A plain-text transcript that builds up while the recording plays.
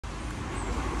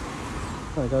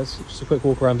Hi guys, just a quick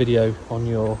walk around video on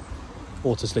your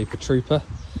Autosleeper Trooper.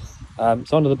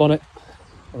 So under the bonnet,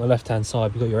 on the left hand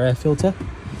side, we've got your air filter,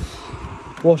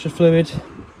 washer fluid,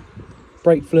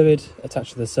 brake fluid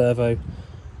attached to the servo,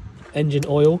 engine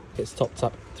oil gets topped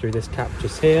up through this cap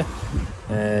just here,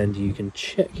 and you can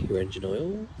check your engine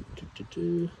oil,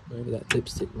 wherever that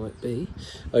dipstick might be,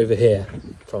 over here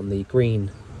from the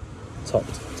green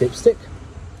topped dipstick.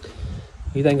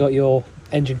 You then got your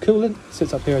engine coolant,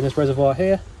 sits up here in this reservoir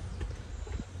here,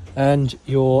 and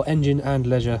your engine and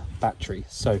leisure battery.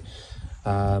 So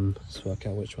let's work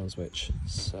out which one's which.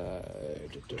 So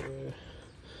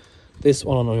this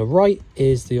one on your right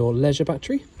is your leisure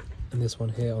battery, and this one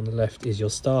here on the left is your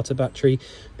starter battery,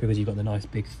 because you've got the nice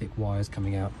big thick wires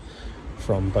coming out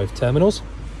from both terminals.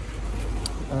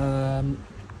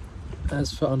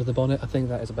 As for under the bonnet, I think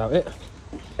that is about it.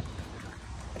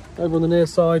 Over on the near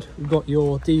side, we've got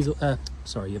your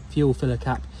your fuel filler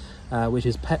cap, which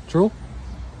is petrol.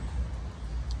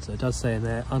 So it does say in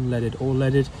there unleaded or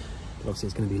leaded, but obviously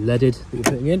it's going to be leaded that you're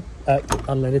putting in.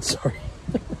 Unleaded, sorry.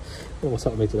 What's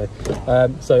up with me today?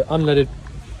 So unleaded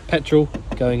petrol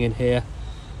going in here.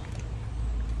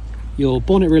 Your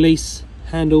bonnet release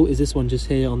handle is this one just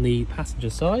here on the passenger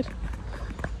side,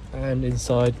 and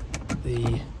inside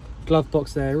the glove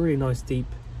box there, really nice deep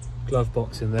glove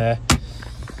box in there.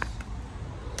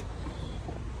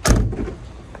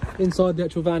 Inside the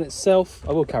actual van itself,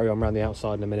 I will carry on around the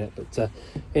outside in a minute, but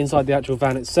inside the actual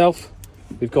van itself,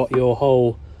 we've got your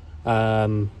whole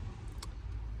 2-burner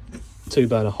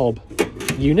hob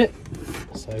unit.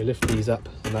 So lift these up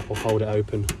and that will hold it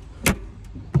open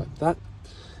like that.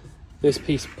 This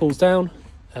piece pulls down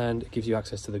and it gives you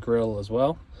access to the grille as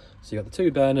well. So you've got the 2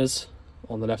 burners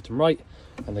on the left and right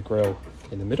and the grille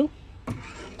in the middle.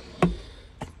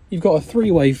 You've got a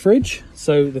 3-way fridge,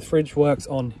 so the fridge works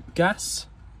on gas,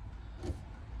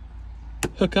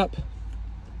 hookup,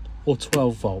 or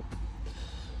 12 volt.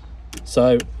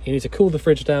 So you need to cool the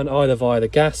fridge down either via the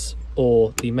gas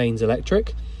or the mains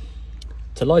electric.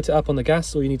 To light it up on the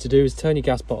gas, all you need to do is turn your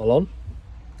gas bottle on,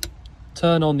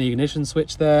 turn on the ignition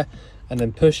switch there, and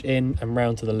then push in and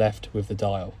round to the left with the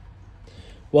dial.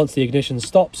 Once the ignition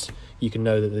stops, you can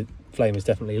know that the flame is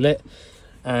definitely lit,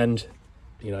 and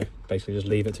basically just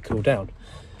leave it to cool down.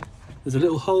 There's a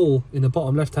little hole in the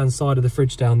bottom left hand side of the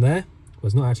fridge down there. Well,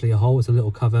 it's not actually a hole, it's a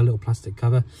little cover, a little plastic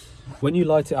cover. When you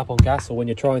light it up on gas, or when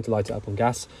you're trying to light it up on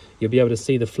gas, you'll be able to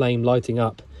see the flame lighting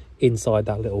up inside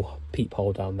that little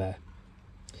peephole down there.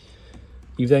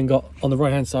 You've then got, on the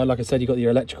right hand side, like I said, you've got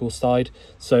your electrical side.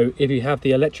 So if you have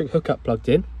the electric hookup plugged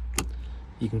in,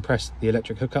 you can press the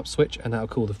electric hookup switch and that'll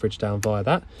cool the fridge down via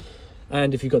that.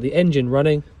 And if you've got the engine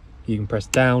running, you can press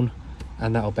down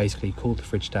and that'll basically cool the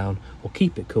fridge down or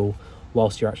keep it cool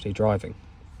whilst you're actually driving.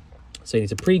 So you need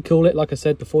to pre-cool it, like I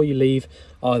said, before you leave,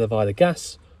 either via the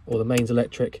gas or the mains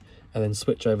electric, and then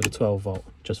switch over to 12 volt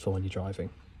just for when you're driving.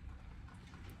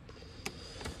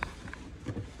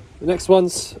 The next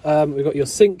ones, we've got your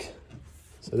sink.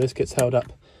 So this gets held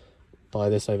up by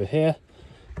this over here.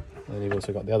 And you've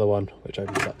also got the other one, which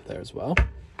opens up there as well.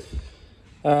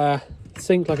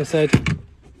 Sink, like I said,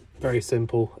 very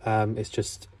simple. It's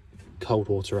just cold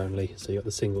water only. So you've got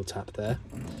the single tap there.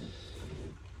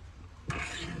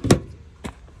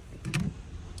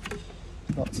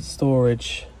 Lots of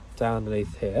storage down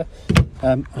underneath here.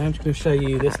 I'm just going to show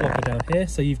you this locker down here.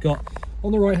 So you've got,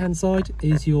 on the right hand side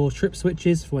is your trip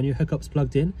switches for when your hookup's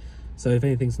plugged in. So if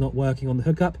anything's not working on the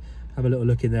hookup, have a little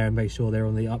look in there and make sure they're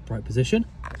on the upright position.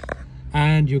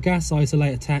 And your gas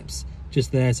isolator taps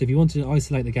just there. So if you wanted to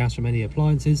isolate the gas from any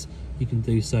appliances, you can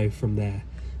do so from there.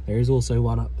 There is also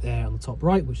one up there on the top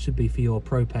right, which should be for your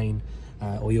propane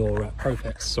or your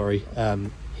Propex, sorry,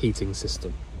 heating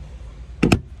system.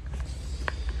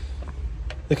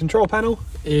 The control panel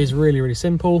is really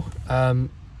simple.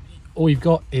 All you've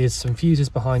got is some fuses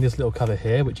behind this little cover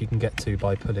here, which you can get to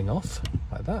by pulling off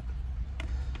like that.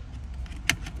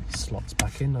 Slots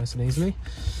back in nice and easily.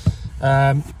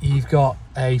 You've got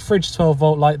a fridge 12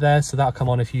 volt light there, so that'll come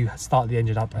on if you start the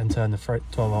engine up and turn the 12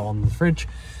 volt on the fridge.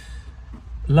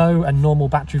 Low and normal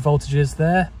battery voltages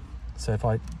there. So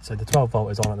the 12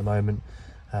 volt is on at the moment.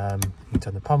 You can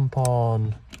turn the pump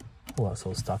on, all that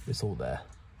sort of stuff. It's all there.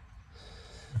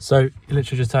 So you're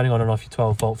literally just turning on and off your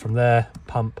 12 volt from there.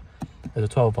 Pump, there's a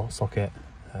 12 volt socket,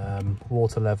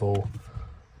 water level,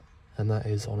 and that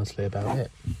is honestly about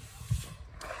it.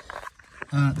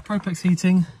 The Propex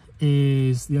heating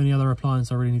is the only other appliance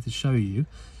I really need to show you.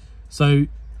 So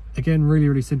again,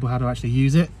 really simple how to actually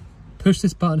use it. Push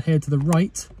this button here to the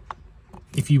right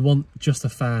if you want just a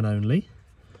fan only.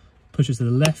 Push it to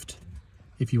the left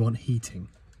if you want heating.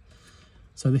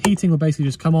 So the heating will basically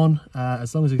just come on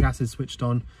as long as the gas is switched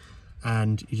on,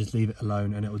 and you just leave it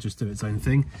alone and it will just do its own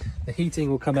thing. The heating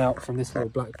will come out from this little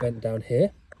black vent down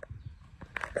here,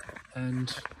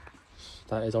 and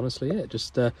that is honestly it.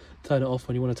 Just turn it off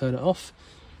when you want to turn it off.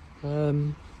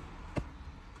 Doesn't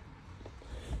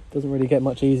really get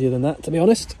much easier than that, to be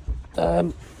honest.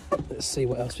 Let's see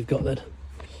what else we've got then.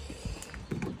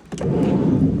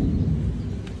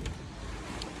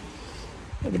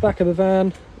 At the back of the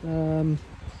van,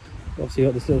 obviously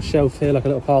you've got this little shelf here, like a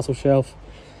little parcel shelf.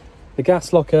 The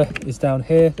gas locker is down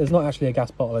here. There's not actually a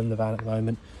gas bottle in the van at the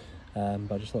moment,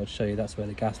 but I just thought I'd show you that's where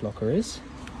the gas locker is.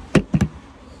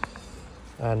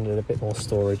 And a bit more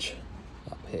storage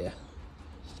up here.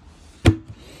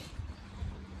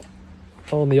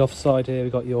 On the off side here,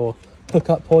 we've got your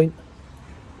hookup point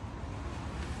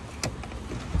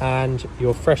and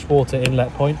your freshwater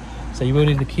inlet point. So you will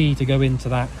need the key to go into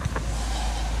that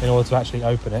in order to actually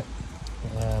open it.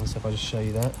 So if I just show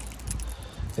you that,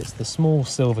 it's the small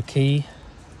silver key,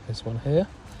 this one here.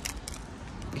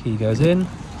 Key goes in,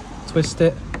 twist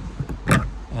it,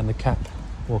 and the cap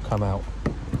will come out.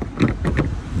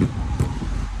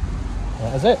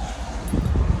 That is it.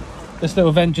 This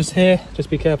little vent just here, just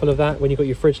be careful of that when you've got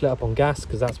your fridge lit up on gas,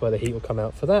 because that's where the heat will come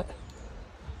out for that.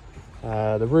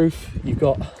 The roof, you've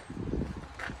got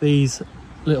these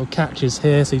little catches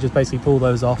here, so you just basically pull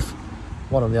those off,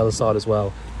 one on the other side as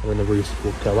well, and then the roof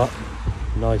will go up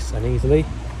nice and easily.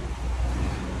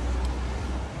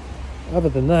 Other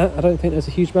than that, I don't think there's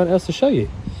a huge amount else to show you.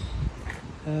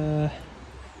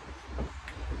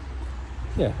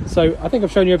 Yeah, so I think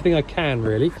I've shown you everything I can,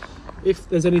 really. If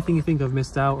there's anything you think I've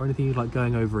missed out or anything you'd like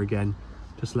going over again,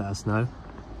 just let us know.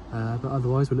 But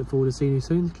otherwise, we look forward to seeing you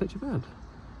soon to collect your van.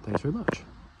 Thanks very much.